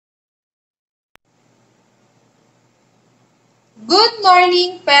Good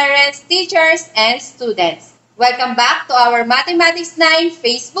morning, parents, teachers, and students. Welcome back to our Mathematics 9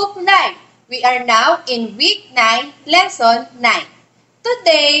 Facebook Live. We are now in Week 9, Lesson 9.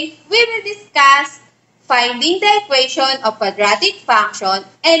 Today, we will discuss finding the equation of quadratic function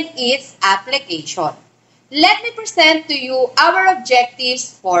and its application. Let me present to you our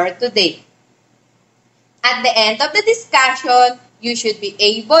objectives for today. At the end of the discussion, you should be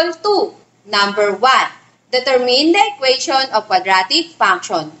able to, number 1, determine the equation of quadratic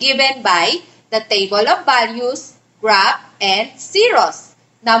function given by the table of values, graph, and zeros.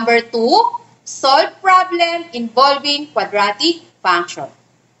 Number 2, solve problem involving quadratic function.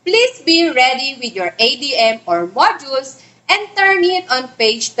 Please be ready with your ADM or modules and turn it on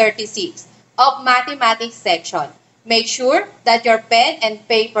page 36 of Mathematics section. Make sure that your pen and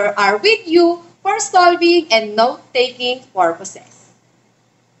paper are with you for solving and note-taking purposes.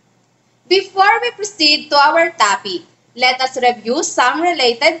 Before we proceed to our topic, let us review some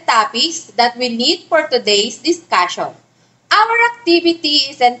related topics that we need for today's discussion. Our activity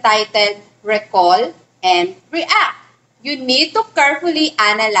is entitled Recall and React. You need to carefully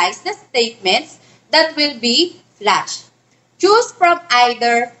analyze the statements that will be flashed. Choose from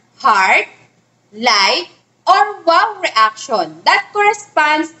either heart, like, or wow reaction that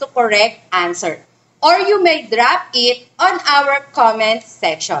corresponds to correct answer, or you may drop it on our comment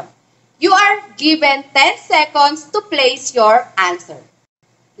section. You are given 10 seconds to place your answer.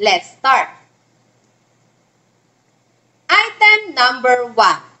 Let's start. Item number 1.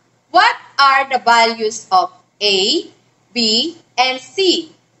 What are the values of A, B, and C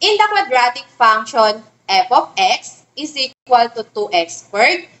in the quadratic function f of x is equal to 2x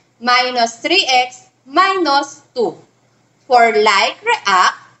squared minus 3x minus 2? For like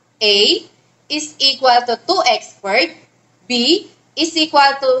react, A is equal to 2x squared, B is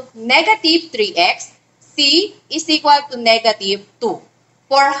equal to negative 3x, C is equal to negative 2.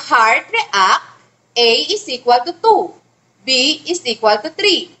 For hard react, A is equal to 2, B is equal to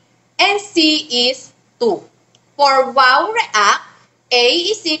 3, and C is 2. For wow react, A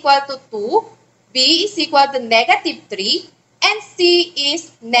is equal to 2, B is equal to negative 3, and C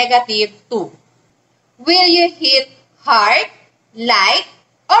is negative 2. Will you hit heart, like,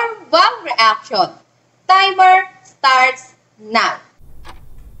 or wow reaction? Timer starts now.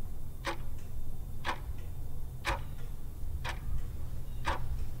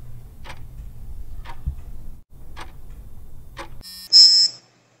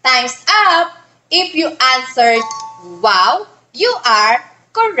 Time's up. If you answered wow, you are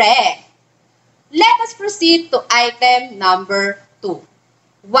correct. Let us proceed to item number 2.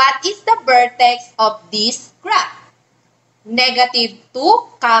 What is the vertex of this graph? Negative 2,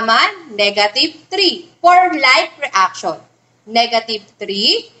 negative 3 for like reaction. Negative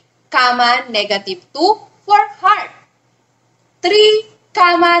 3, negative 2 for heart. 3,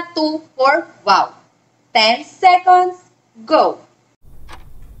 2 for wow. 10 seconds, go.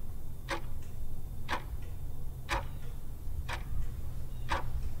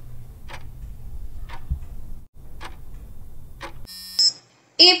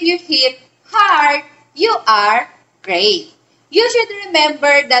 If you hit heart, you are great. You should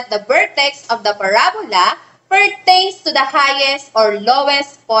remember that the vertex of the parabola pertains to the highest or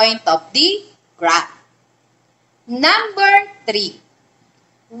lowest point of the graph. Number 3.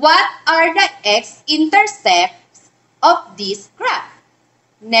 What are the x-intercepts of this graph?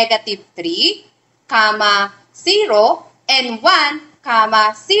 Negative 3, 0, and 1,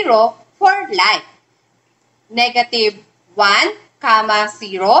 0 for like. Negative 1,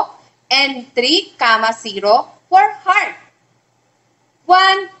 0, and 3, 0 for heart.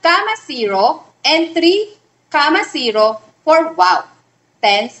 1, 0, and 3, 0 for wow.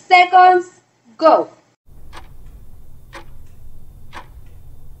 10 seconds, go.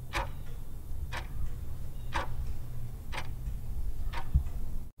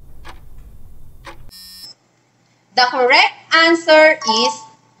 The correct answer is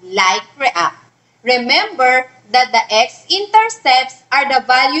like react. Remember that the x-intercepts are the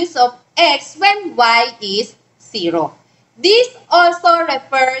values of x when y is 0. These also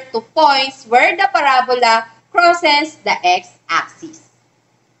refer to points where the parabola crosses the x-axis.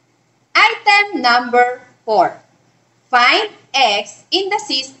 Item number 4. Find x in the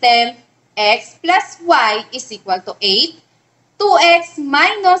system x plus y is equal to 8, 2x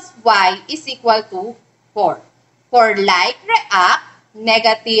minus y is equal to 4. For like react,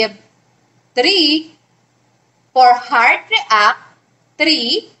 negative 3, for heart react,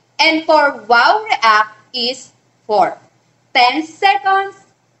 3, and for wow react is 4. 10 seconds,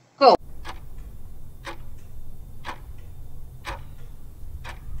 go.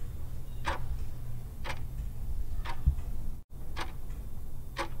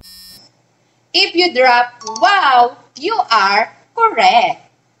 If you drop wow, you are correct.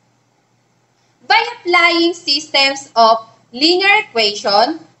 By applying systems of linear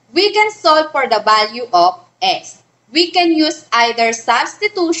equation, we can solve for the value of x. We can use either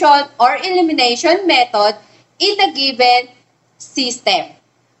substitution or elimination method in the given system.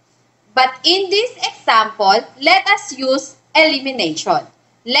 But in this example, let us use elimination.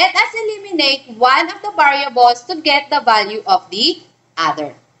 Let us eliminate one of the variables to get the value of the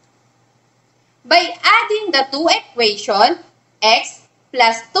other. By adding the two equations, x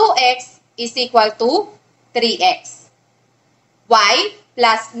plus 2x is equal to 3x. Y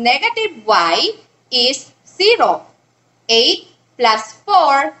plus negative y is 0. 8 plus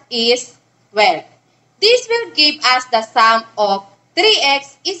 4 is 12. This will give us the sum of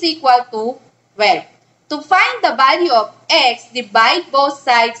 3x is equal to 12. To find the value of x, divide both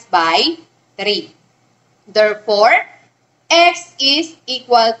sides by 3. Therefore, x is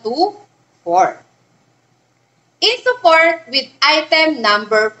equal to 4. In support with item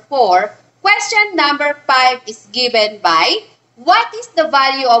number 4, question number 5 is given by what is the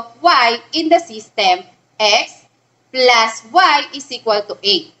value of y in the system x plus y is equal to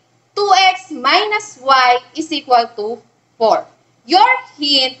 8. 2x minus y is equal to 4. Your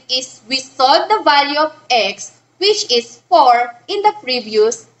hint is we solved the value of x, which is 4 in the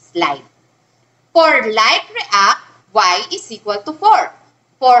previous slide. For like react, y is equal to 4.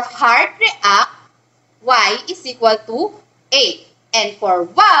 For hard react, y is equal to 8. And for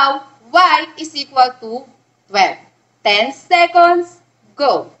wow, y is equal to 12. 10 seconds,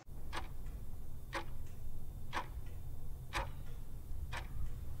 go!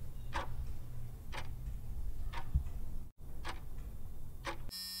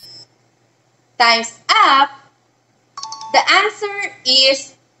 Time's up. The answer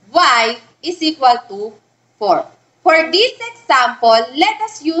is y is equal to 4. For this example, let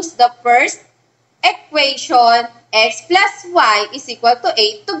us use the first equation x plus y is equal to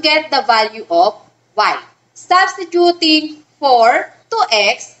 8 to get the value of y. Substituting 4 to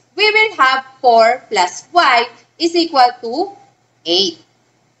x, we will have 4 plus y is equal to 8.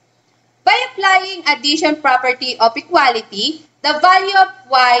 By applying addition property of equality, the value of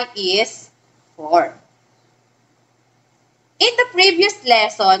y is 4. In the previous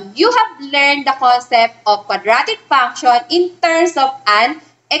lesson, you have learned the concept of quadratic function in terms of an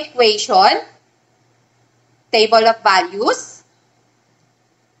equation, table of values,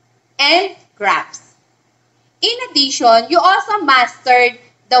 and graphs. In addition, you also mastered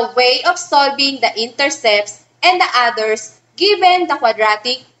the way of solving the intercepts and the others given the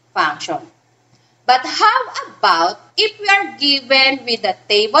quadratic function. But how about if we are given with the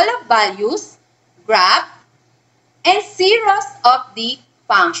table of values, graph, and zeros of the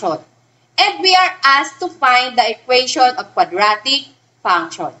function, and we are asked to find the equation of quadratic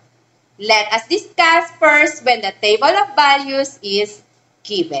function? Let us discuss first when the table of values is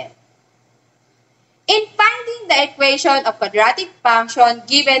given. In finding the equation of quadratic function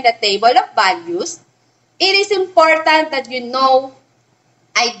given the table of values, it is important that you know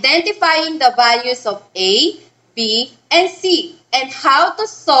identifying the values of A, B, and C, and how to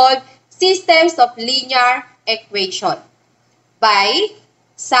solve systems of linear equation by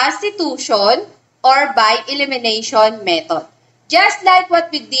substitution or by elimination method, just like what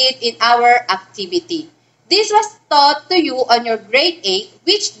we did in our activity. This was taught to you on your grade 8,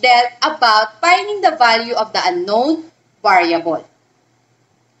 which dealt about finding the value of the unknown variable.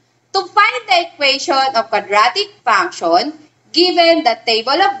 To find the equation of quadratic function, given the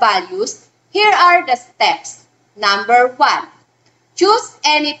table of values, here are the steps. Number 1. Choose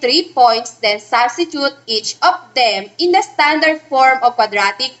any 3 points, then substitute each of them in the standard form of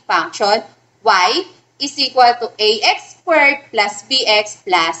quadratic function y is equal to ax squared plus bx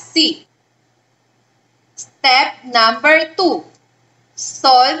plus c. Step number 2.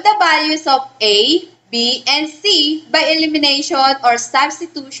 Solve the values of a, b, and c by elimination or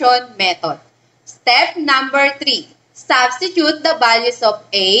substitution method. Step number 3. Substitute the values of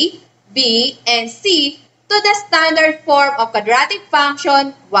a, b, and c to the standard form of quadratic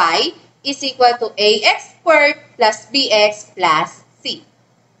function y is equal to ax squared plus bx plus c.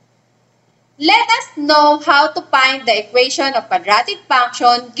 Let us know how to find the equation of quadratic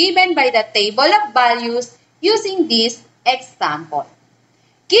function given by the table of values using this example.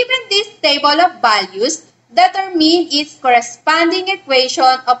 Given this table of values, determine its corresponding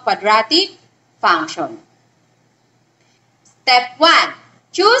equation of quadratic function. Step 1.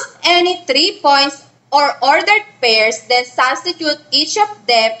 Choose any 3 points or ordered pairs, then substitute each of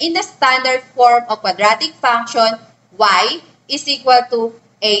them in the standard form of quadratic function y is equal to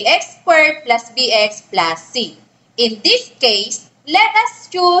ax squared plus bx plus c. In this case, let us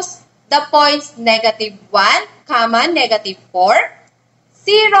choose the points negative 1, negative 4,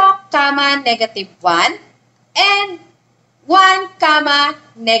 0, negative 1, and 1,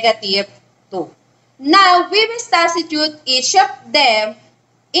 negative 2. Now, we will substitute each of them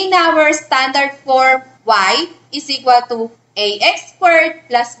in our standard form y is equal to ax squared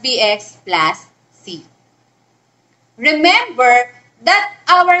plus bx plus c. Remember that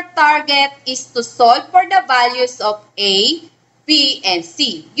our target is to solve for the values of a, b, and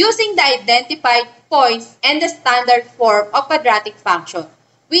c using the identified points and the standard form of quadratic function,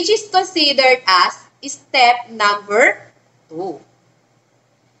 which is considered as step number 2.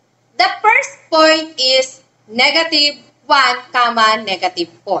 The first point is negative 1, negative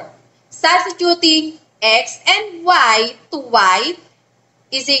 4. Substituting x and y to y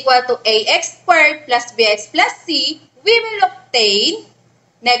is equal to ax squared plus bx plus c, we will obtain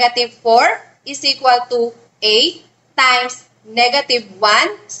negative 4 is equal to a times negative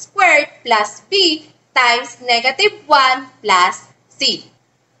 1 squared plus b times negative 1 plus c.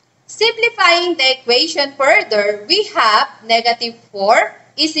 Simplifying the equation further, we have negative 4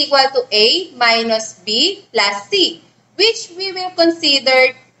 is equal to a minus b plus c, which we will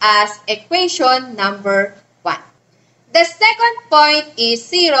consider as equation number 1. The second point is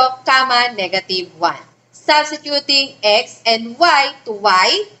 0, negative 1. Substituting x and y to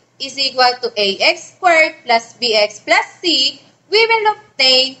y is equal to ax squared plus bx plus c, we will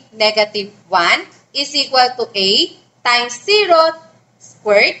obtain negative 1 is equal to a times 0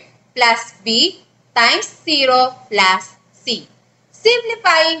 squared plus b times 0 plus c.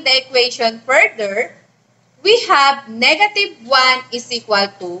 Simplifying the equation further, we have negative 1 is equal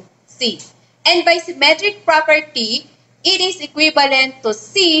to c. And by symmetric property, it is equivalent to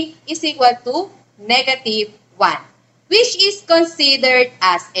c is equal to negative 1, which is considered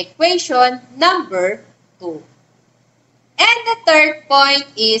as equation number 2. And the third point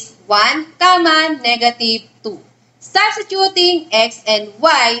is 1, negative 2. Substituting x and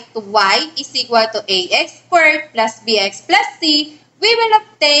y to y is equal to ax squared plus bx plus c, we will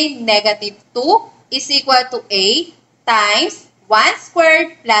obtain negative 2 is equal to a times 1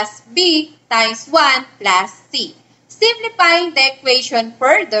 squared plus b times 1 plus c. Simplifying the equation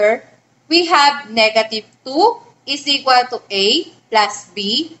further, we have negative 2 is equal to a plus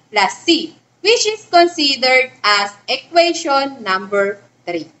b plus c, which is considered as equation number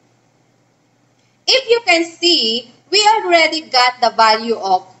 3. If you can see, we already got the value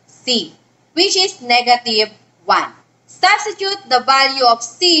of c, which is negative 1. Substitute the value of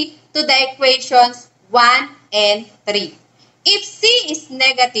c to the equations 1 and 3. If c is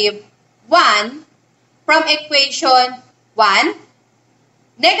negative 1, from equation 1,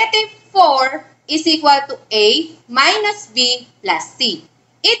 negative 4 is equal to a minus b plus c.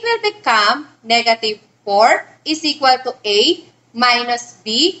 It will become negative 4 is equal to a minus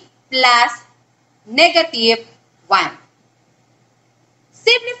b plus negative 1.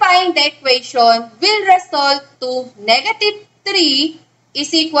 Simplifying the equation will result to negative 3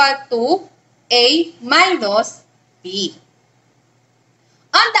 is equal to a minus b.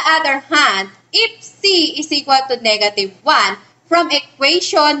 On the other hand, if c is equal to negative 1, from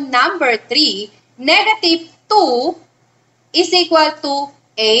equation number 3, negative 2 is equal to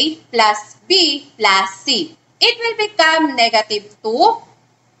a plus b plus c. It will become negative 2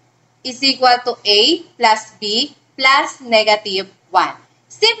 is equal to a plus b plus negative 1.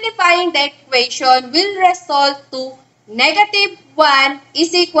 Simplifying the equation will result to negative 1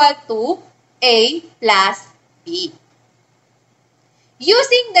 is equal to a plus b.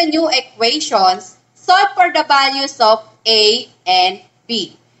 Using the new equations, solve for the values of a and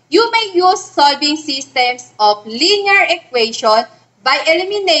b. You may use solving systems of linear equation by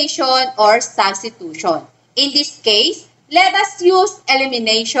elimination or substitution. In this case, let us use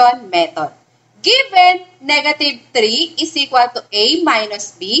elimination method. Given negative 3 is equal to a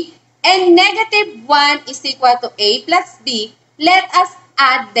minus b and negative 1 is equal to a plus b, let us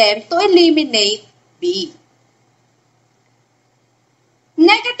add them to eliminate b.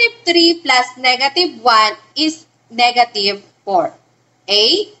 Negative 3 plus negative 1 is negative 4.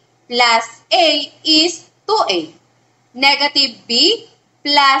 A plus a is 2a. Negative b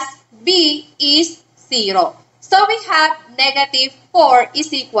plus b is 0. So we have negative 4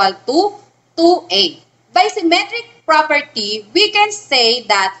 is equal to 2a. By symmetric property, we can say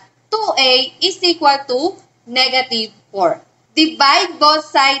that 2a is equal to negative 4. Divide both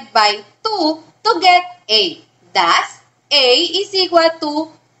sides by 2 to get a. Thus, a is equal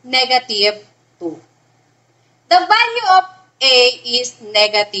to negative 2. The value of a is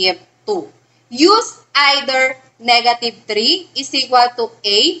negative 2. Use either negative 3 is equal to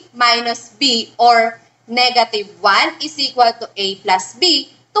a minus b or negative 1 is equal to a plus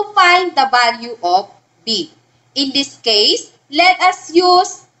b to find the value of b. In this case, let us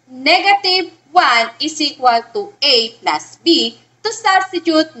use negative 1 is equal to a plus b to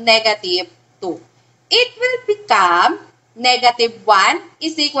substitute negative 2. It will become negative 1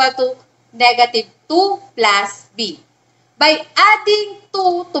 is equal to negative 2 plus b. By adding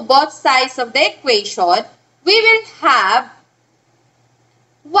 2 to both sides of the equation, we will have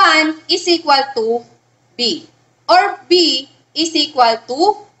 1 is equal to b, or b is equal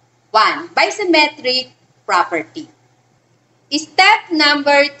to 1 by symmetric property. Step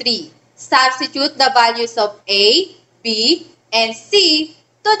number 3. Substitute the values of a, b, and c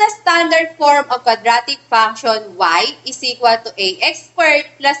to the standard form of quadratic function y is equal to ax squared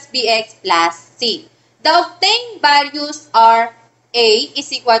plus bx plus c. The obtained values are a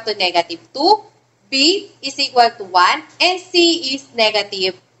is equal to negative 2, b is equal to 1, and c is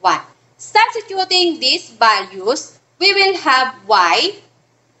negative 1. Substituting these values, we will have y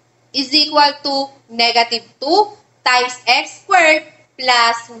is equal to negative 2 times x squared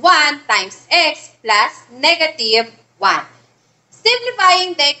plus 1 times x plus negative 1.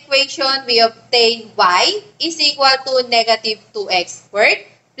 Simplifying the equation, we obtain y is equal to negative 2x squared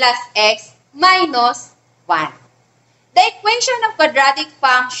plus x minus 1. The equation of quadratic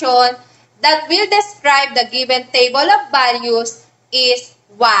function that will describe the given table of values is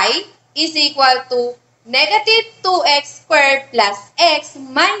y is equal to negative 2x squared plus x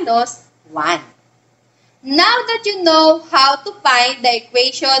minus 1. Now that you know how to find the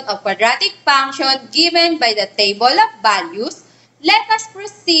equation of quadratic function given by the table of values, let us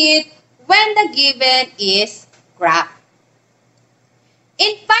proceed when the given is graph.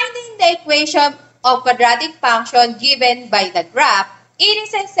 In finding the equation of quadratic function given by the graph, it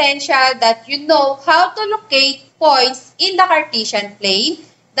is essential that you know how to locate points in the Cartesian plane,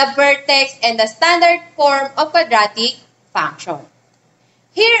 the vertex, and the standard form of quadratic function.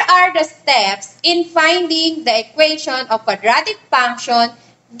 Here are the steps in finding the equation of quadratic function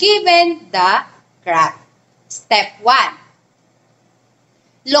given the graph. Step 1.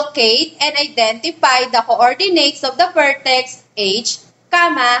 Locate and identify the coordinates of the vertex h,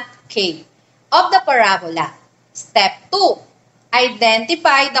 k of the parabola. Step 2.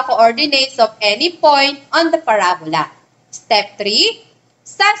 Identify the coordinates of any point on the parabola. Step 3.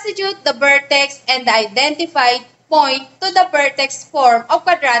 Substitute the vertex and the identified point to the vertex form of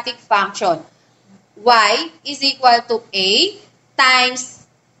quadratic function. Y is equal to a times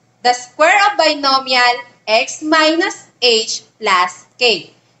the square of binomial x minus h plus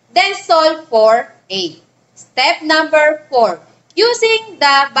k. Then solve for a. Step number 4. Using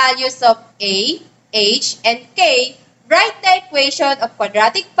the values of a, h, and k, write the equation of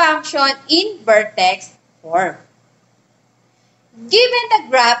quadratic function in vertex form. Given the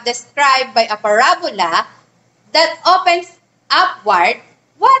graph described by a parabola that opens upward,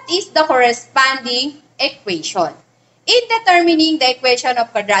 what is the corresponding equation? In determining the equation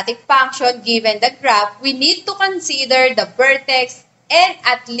of quadratic function given the graph, we need to consider the vertex and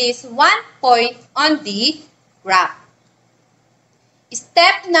at least one point on the graph.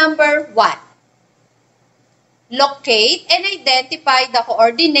 Step number 1. Locate and identify the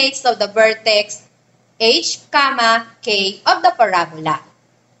coordinates of the vertex h, k of the parabola.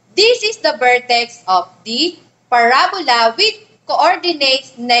 This is the vertex of the parabola with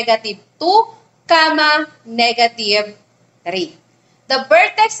coordinates negative 2, negative 3. The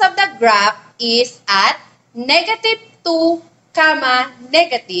vertex of the graph is at negative 2,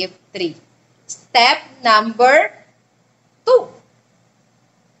 negative 3. Step number 2.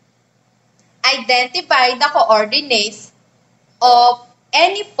 Identify the coordinates of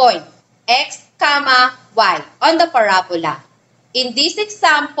any point x, y on the parabola. In this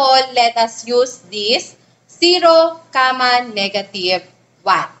example, let us use this 0, negative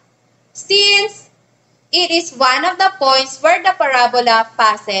 1. Since it is one of the points where the parabola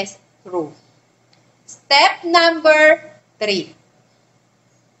passes through. Step number 3.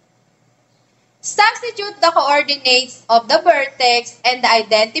 Substitute the coordinates of the vertex and the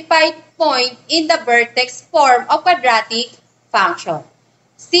identified point in the vertex form of quadratic function.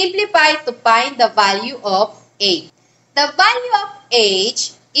 Simplify to find the value of a. The value of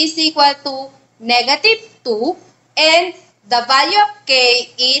h is equal to negative 2 and the value of k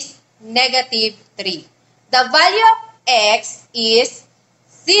is negative 3. The value of x is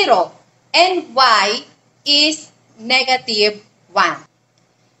 0 and y is negative 1.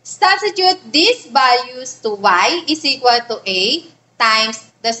 Substitute these values to y is equal to a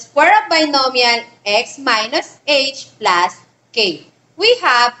times the square of binomial x minus h plus k. We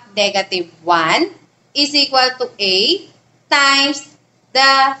have negative 1 is equal to a times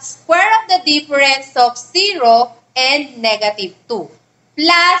the square of the difference of 0 and negative 2.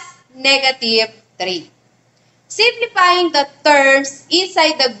 plus negative 3. Simplifying the terms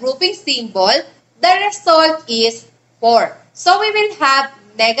inside the grouping symbol, the result is 4. So we will have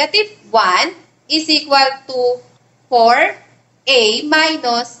negative 1 is equal to 4a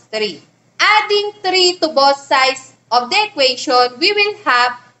minus 3. Adding 3 to both sides of the equation, we will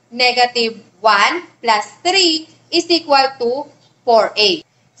have negative 1 plus 3 is equal to 4a.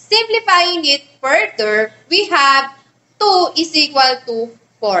 Simplifying it further, we have 2 is equal to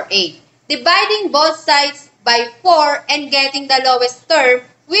 4a. Dividing both sides by 4 and getting the lowest term,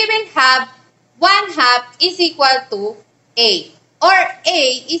 we will have 1/2 is equal to a, or a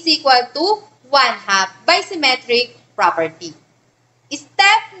is equal to 1/2 by symmetric property.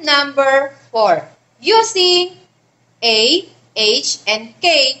 Step number 4. Using a, h, and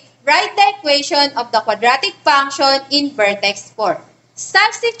k, write the equation of the quadratic function in vertex form.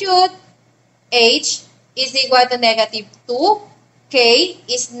 Substitute h is equal to negative 2, k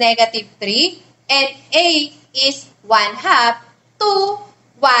is negative 3, and a is 1/2,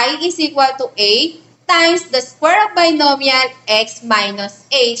 2y is equal to a times the square of binomial x minus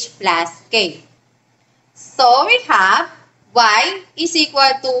h plus k. So we have y is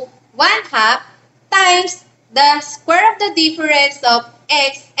equal to 1/2 times the square of the difference of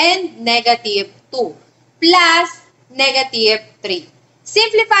x and negative 2 plus negative 3.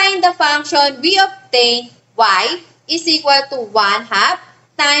 Simplifying the function, we obtain y is equal to 1/2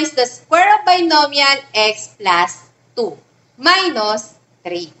 times the square of binomial x plus 2 minus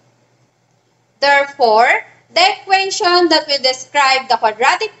 3. Therefore, the equation that will describe the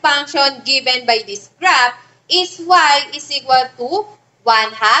quadratic function given by this graph is y is equal to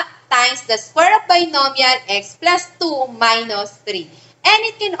 1/2 times the square of binomial x plus 2 minus 3. And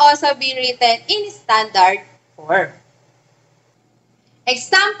it can also be written in standard form.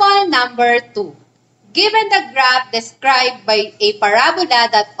 Example number 2. Given the graph described by a parabola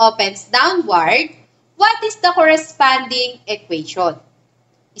that opens downward, what is the corresponding equation?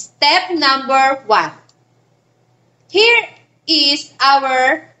 Step number 1. Here is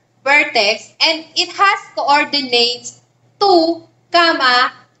our vertex and it has coordinates 2,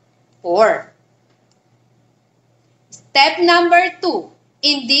 4. Step number 2.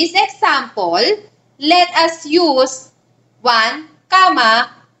 In this example, let us use 1,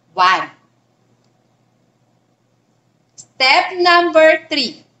 1. Step number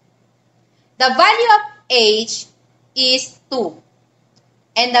 3. The value of h is 2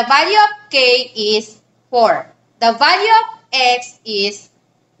 and the value of k is 4. The value of x is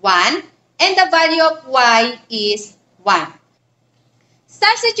 1 and the value of y is 1.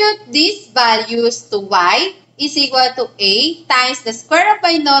 Substitute these values to y is equal to a times the square of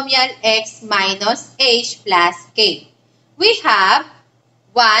binomial x minus h plus k. We have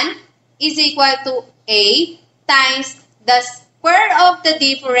 1 is equal to a times the square of the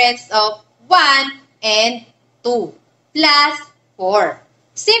difference of 1 and 2 plus 4.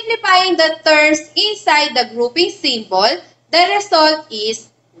 Simplifying the terms inside the grouping symbol, the result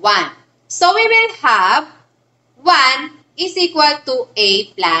is 1. So we will have 1 is equal to a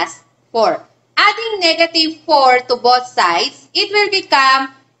plus 4. Adding negative 4 to both sides, it will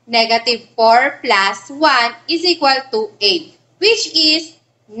become negative 4 plus 1 is equal to a, which is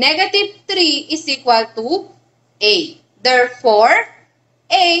negative 3 is equal to a. Therefore,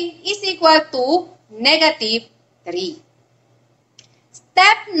 a is equal to negative 3.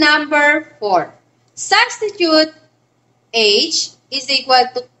 Step number 4. Substitute h is equal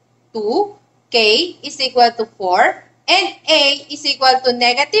to 2, k is equal to 4, and a is equal to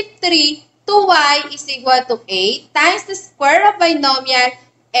negative 3, 2y is equal to a times the square of binomial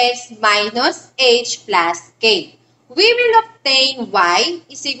x minus h plus k. We will obtain y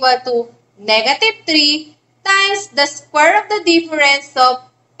is equal to negative 3 times the square of the difference of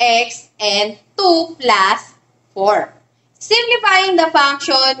x and 2 plus 4. Simplifying the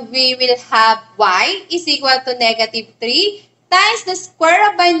function, we will have y is equal to negative 3 times the square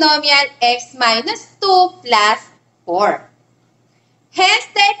of binomial x minus 2 plus 4. Hence,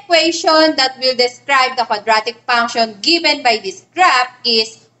 the equation that will describe the quadratic function given by this graph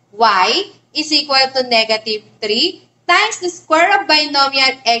is y is equal to negative 3 times the square of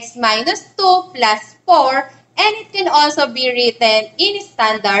binomial x minus 2 plus 4, and it can also be written in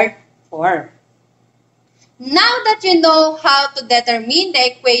standard form. Now that you know how to determine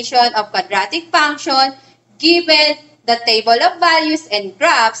the equation of quadratic function given the table of values and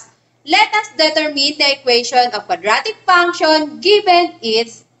graphs, let us determine the equation of quadratic function given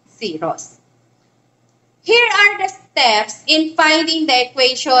its zeros. Here are the steps in finding the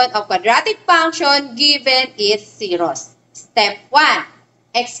equation of quadratic function given its zeros. Step 1.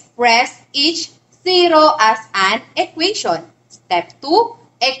 Express each zero as an equation. Step 2,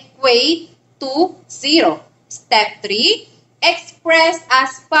 equate to 0. Step 3, express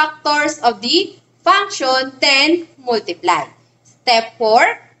as factors of the function, then multiply. Step 4,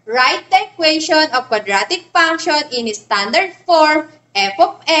 write the equation of quadratic function in standard form. F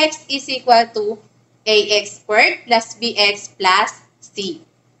of x is equal to ax squared plus bx plus c.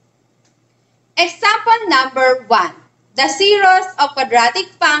 Example number 1. The zeros of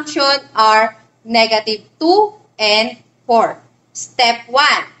quadratic function are negative 2 and 4. Step 1.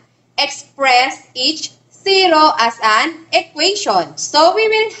 Express each zero as an equation. So we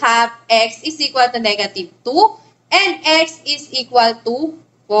will have x is equal to negative 2 and x is equal to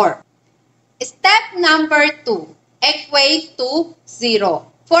 4. Step number 2. Equate to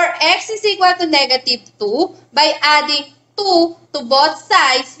 0. For x is equal to negative 2, by adding 2 to both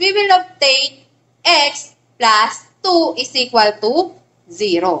sides, we will obtain x plus 2 is equal to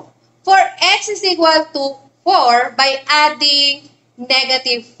 0. For x is equal to 4, by adding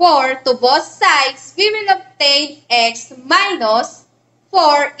negative 4 to both sides, we will obtain x minus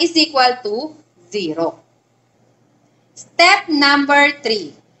 4 is equal to 0. Step number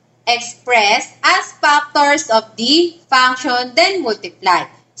 3. Express as factors of the function, then multiply.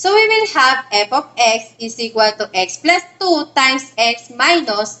 So we will have f of x is equal to x plus 2 times x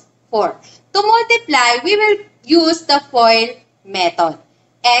minus 4. To multiply, we will use the FOIL method.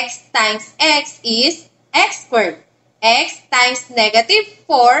 X times x is x squared. X times negative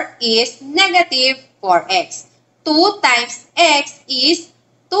 4 is negative 4x. 2 times x is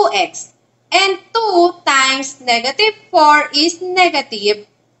 2x. And 2 times negative 4 is negative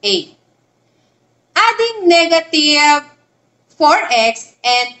 8. Adding negative 4x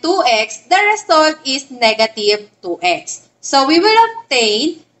and 2x, the result is negative 2x. So we will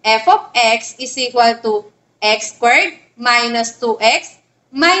obtain f of x is equal to x squared minus 2x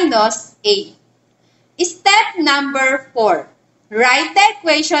minus 8. Step number 4. Write the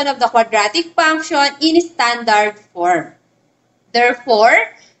equation of the quadratic function in standard form.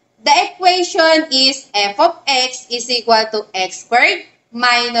 Therefore, the equation is f of x is equal to x squared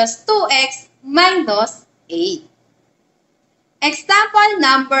minus 2x minus 8. Example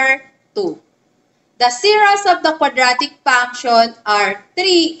number 2. The zeros of the quadratic function are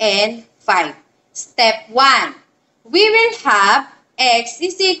 3 and 5. Step 1. We will have x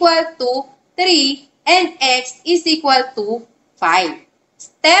is equal to 3 and x is equal to 5.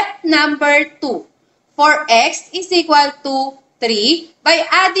 Step number 2. For x is equal to 3, by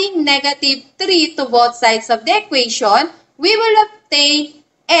adding negative 3 to both sides of the equation, we will obtain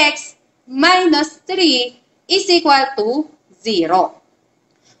x minus 3 is equal to 0.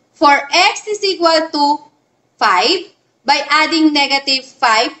 For x is equal to 5, by adding negative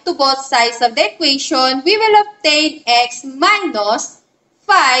 5 to both sides of the equation, we will obtain x minus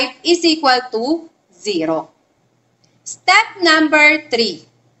 5 is equal to 0. Step number 3.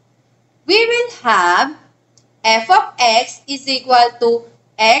 We will have f of x is equal to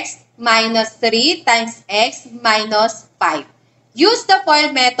x minus 3 times x minus 5. Use the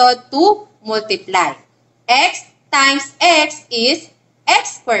FOIL method to multiply. X times x is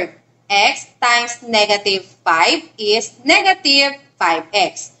x squared. X times negative 5 is negative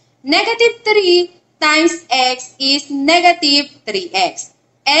 5x. Negative 3 times x is negative 3x.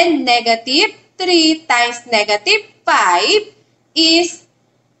 And negative 3 times negative 5 is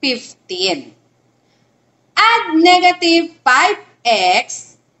 15. Add negative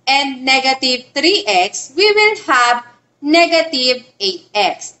 5x and negative 3x, we will have negative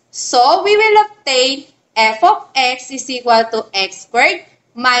 8x. So, we will obtain f of x is equal to x squared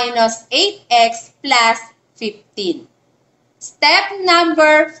minus 8x plus 15. Step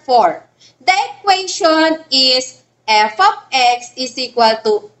number 4. The equation is f of x is equal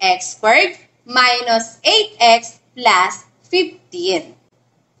to x squared minus 8x plus 15.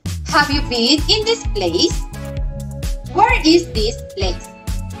 Have you been in this place? Where is this place?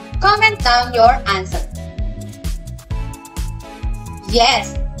 Comment down your answer.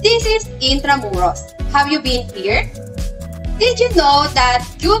 Yes, this is Intramuros. Have you been here? Did you know that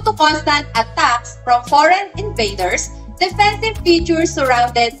due to constant attacks from foreign invaders, defensive features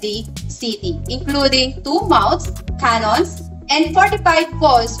surrounded the city, including 2 moats, cannons, and fortified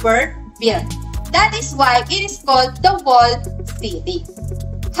walls were built. That is why it is called the walled city.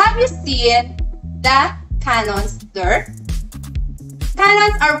 Have you seen the cannons there?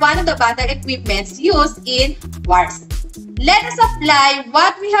 Cannons are one of the battle equipments used in wars. Let us apply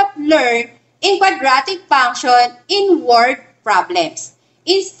what we have learned in quadratic function in word problems.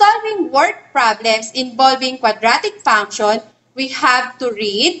 In solving word problems involving quadratic function, we have to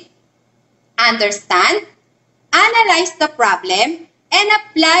read, understand, analyze the problem, and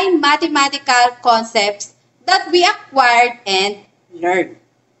apply mathematical concepts that we acquired and learned.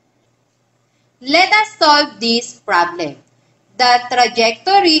 Let us solve this problem. The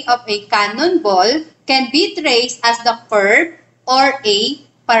trajectory of a cannonball can be traced as the curve or a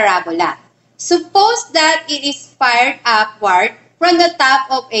parabola. Suppose that it is fired upward from the top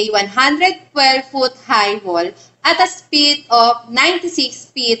of a 112-foot high wall at a speed of 96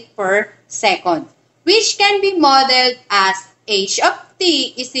 feet per second, which can be modeled as h of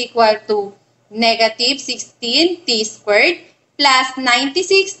t is equal to negative 16t squared plus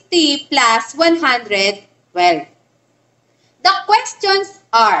 96t plus 112. The questions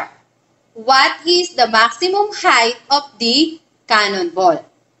are, what is the maximum height of the cannonball?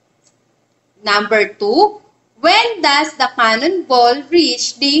 Number 2, when does the cannonball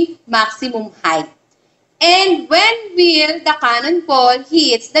reach the maximum height? And when will the cannonball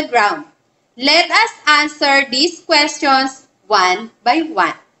hit the ground? Let us answer these questions one by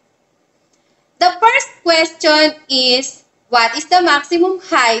one. The first question is, what is the maximum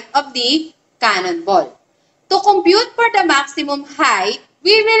height of the cannonball? To compute for the maximum height,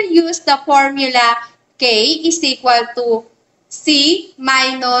 we will use the formula K is equal to C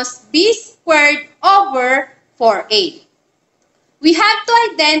minus B squared over 4A. We have to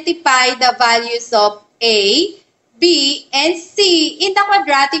identify the values of A, B, and C in the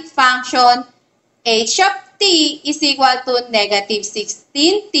quadratic function h of t is equal to negative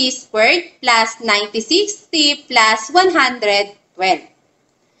 16t squared plus 96t plus 112.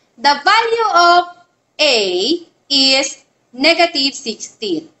 The value of A is negative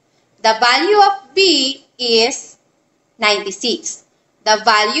 16. The value of B is 96. The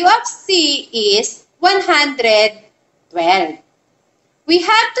value of C is 112. We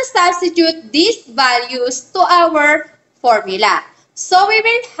have to substitute these values to our formula. So we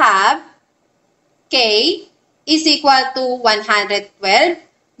will have K is equal to 112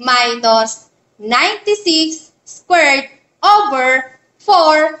 minus 96 squared over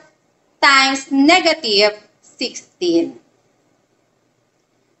 4 times negative 16.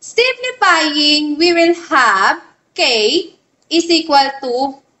 Simplifying, we will have K is equal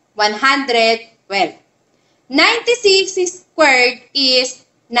to 112. 96 squared is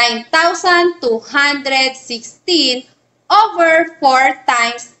 9,216 over 4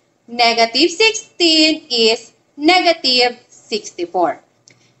 times negative 16 is negative 64.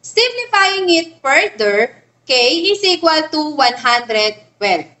 Simplifying it further, K is equal to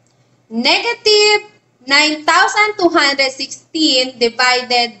 112. Negative 9,216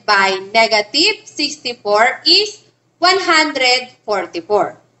 divided by negative 64 is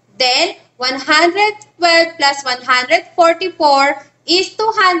 144. Then, 112 plus 144 is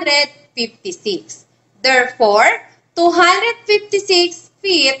 256. Therefore, 256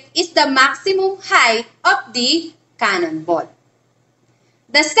 feet is the maximum height of the cannonball.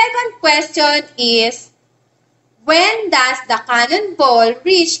 The second question is, when does the cannonball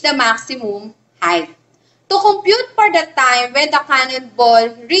reach the maximum height? To compute for the time when the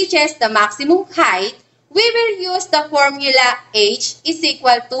cannonball reaches the maximum height, we will use the formula H is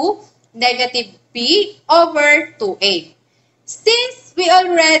equal to negative B over 2A. Since we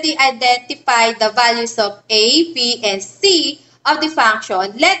already identified the values of A, B, and C of the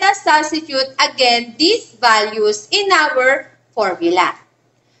function, let us substitute again these values in our formula.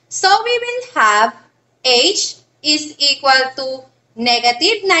 So we will have H is equal to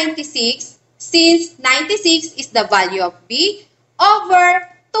negative 96, since 96 is the value of B, over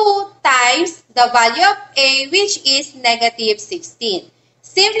 2 times the value of A, which is negative 16.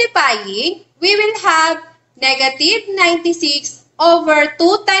 Simplifying, we will have negative 96 over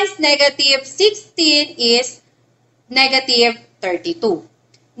 2 times negative 16 is negative 32.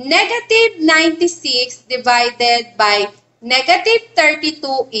 Negative 96 divided by negative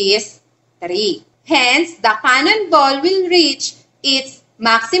 32 is 3. Hence, the cannonball will reach its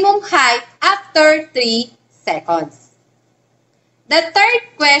maximum height after 3 seconds. The third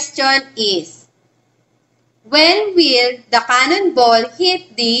question is, when will the cannonball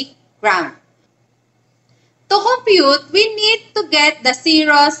hit the ground? To compute, we need to get the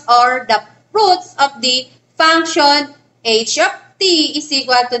zeros or the roots of the function h of t is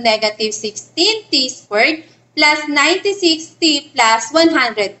equal to negative 16t squared plus 96t plus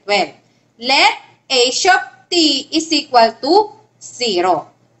 112. Let h of t is equal to 0.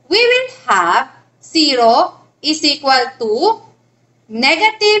 We will have 0 is equal to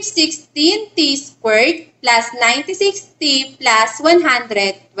negative 16t squared plus 96t plus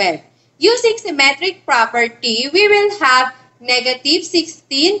 112. Using symmetric property, we will have negative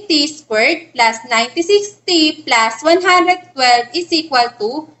 16t squared plus 96t plus 112 is equal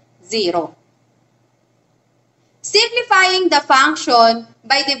to 0. Simplifying the function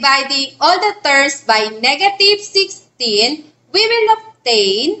by dividing all the terms by negative 16, we will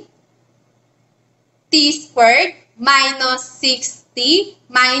obtain t squared minus 60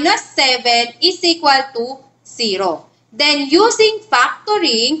 minus 7 is equal to 0. Then using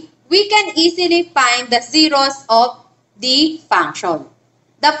factoring, we can easily find the zeros of the function.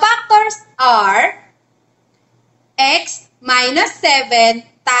 The factors are x minus 7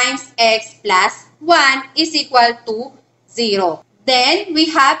 times x plus 1 is equal to 0. Then we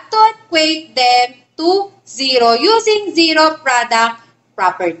have to equate them to 0 using zero product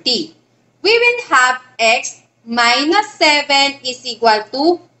property. We will have x minus 7 is equal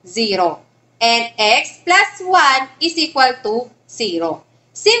to 0 and x plus 1 is equal to 0.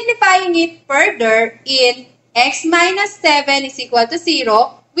 Simplifying it further, in x minus 7 is equal to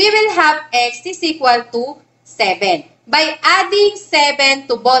 0, we will have x is equal to 7 by adding 7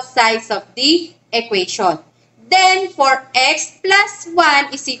 to both sides of the equation. Then for x plus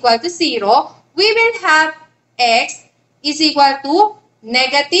 1 is equal to 0, we will have x is equal to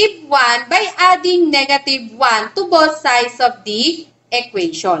negative 1 by adding negative 1 to both sides of the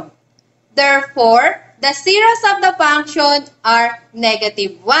equation. Therefore, the zeros of the function are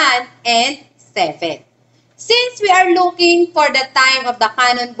negative 1 and 7. Since we are looking for the time of the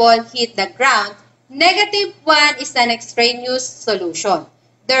cannonball hit the ground, negative 1 is an extraneous solution.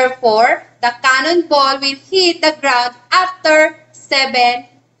 Therefore, the cannonball will hit the ground after 7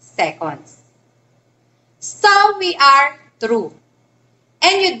 seconds. So we are through.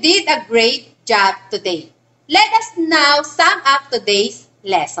 And you did a great job today. Let us now sum up today's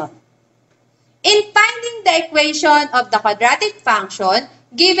lesson. In finding the equation of the quadratic function,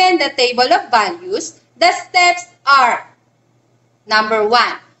 given the table of values, the steps are: number 1,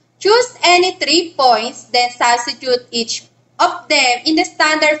 choose any 3 points, then substitute each of them in the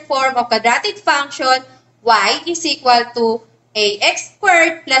standard form of quadratic function y is equal to ax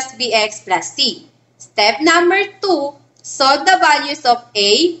squared plus bx plus c. Step number 2, solve the values of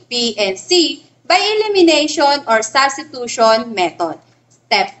a, b, and c by elimination or substitution method.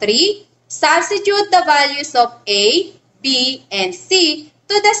 Step 3, substitute the values of a, b, and c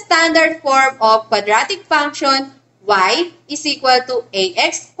to the standard form of quadratic function y is equal to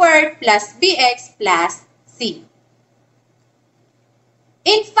ax squared plus bx plus c.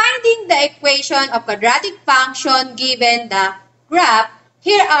 In finding the equation of quadratic function given the graph,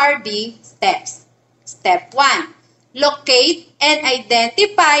 here are the steps. Step 1. Locate and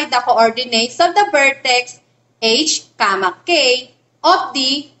identify the coordinates of the vertex h, k of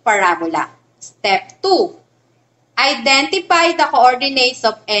the parabola. Step 2. Identify the coordinates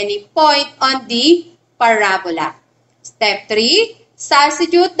of any point on the parabola. Step 3.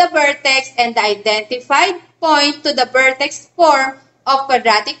 Substitute the vertex and the identified point to the vertex form of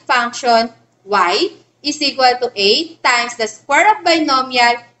quadratic function y is equal to 8 times the square of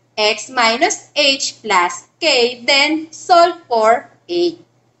binomial x minus h plus k, then solve for 8.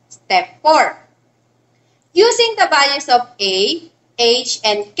 Step 4. Using the values of a, h,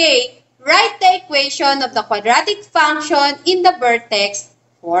 and k, write the equation of the quadratic function in the vertex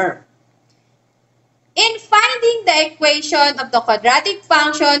form. In finding the equation of the quadratic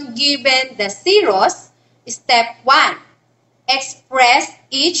function given the zeros, step 1. Express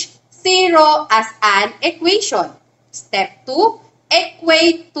each zero as an equation. Step 2.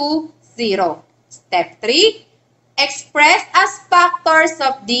 Equate to 0. Step 3. Express as factors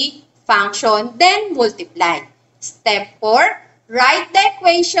of the function, then multiply. Step 4. Write the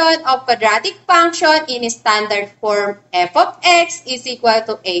equation of quadratic function in standard form f of x is equal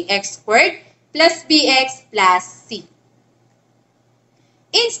to ax squared plus bx plus c.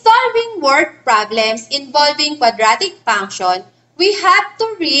 In solving word problems involving quadratic function, we have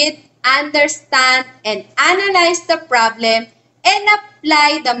to read, understand, and analyze the problem and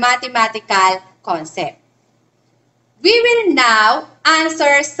apply the mathematical concept. We will now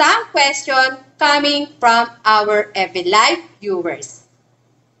answer some questions coming from our FB Live viewers.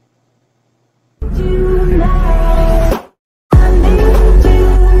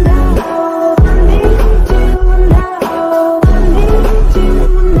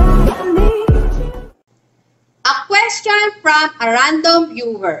 A question from a random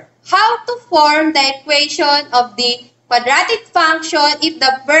viewer. How to form the equation of the quadratic function if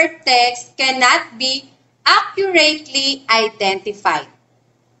the vertex cannot be accurately identified?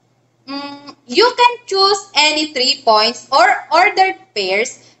 You can choose any 3 points or ordered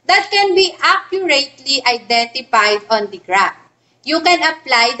pairs that can be accurately identified on the graph. You can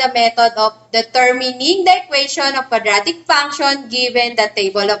apply the method of determining the equation of quadratic function given the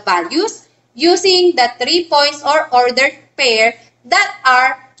table of values using the 3 points or ordered pair that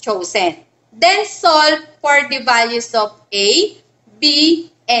are chosen. Then solve for the values of A,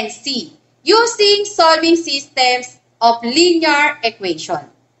 B, and C using solving systems of linear equation.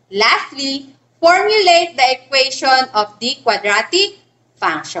 Lastly, formulate the equation of the quadratic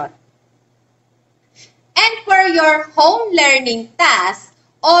function. And for your home learning task,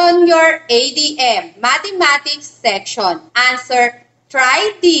 on your ADM Mathematics section, answer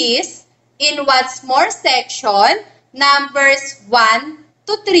try this in what's more section, numbers 1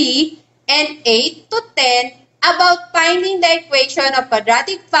 to 3 and 8 to 10 about finding the equation of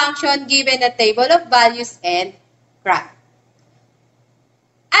quadratic function given a table of values and graph.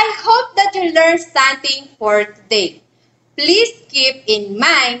 I hope that you learned something for today. Please keep in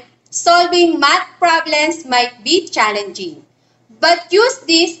mind, solving math problems might be challenging, but use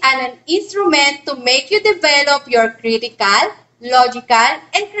this as an instrument to make you develop your critical, logical,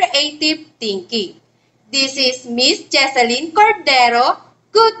 and creative thinking. This is Miss Jesseline Cordero.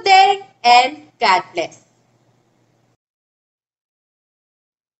 Good day and God bless.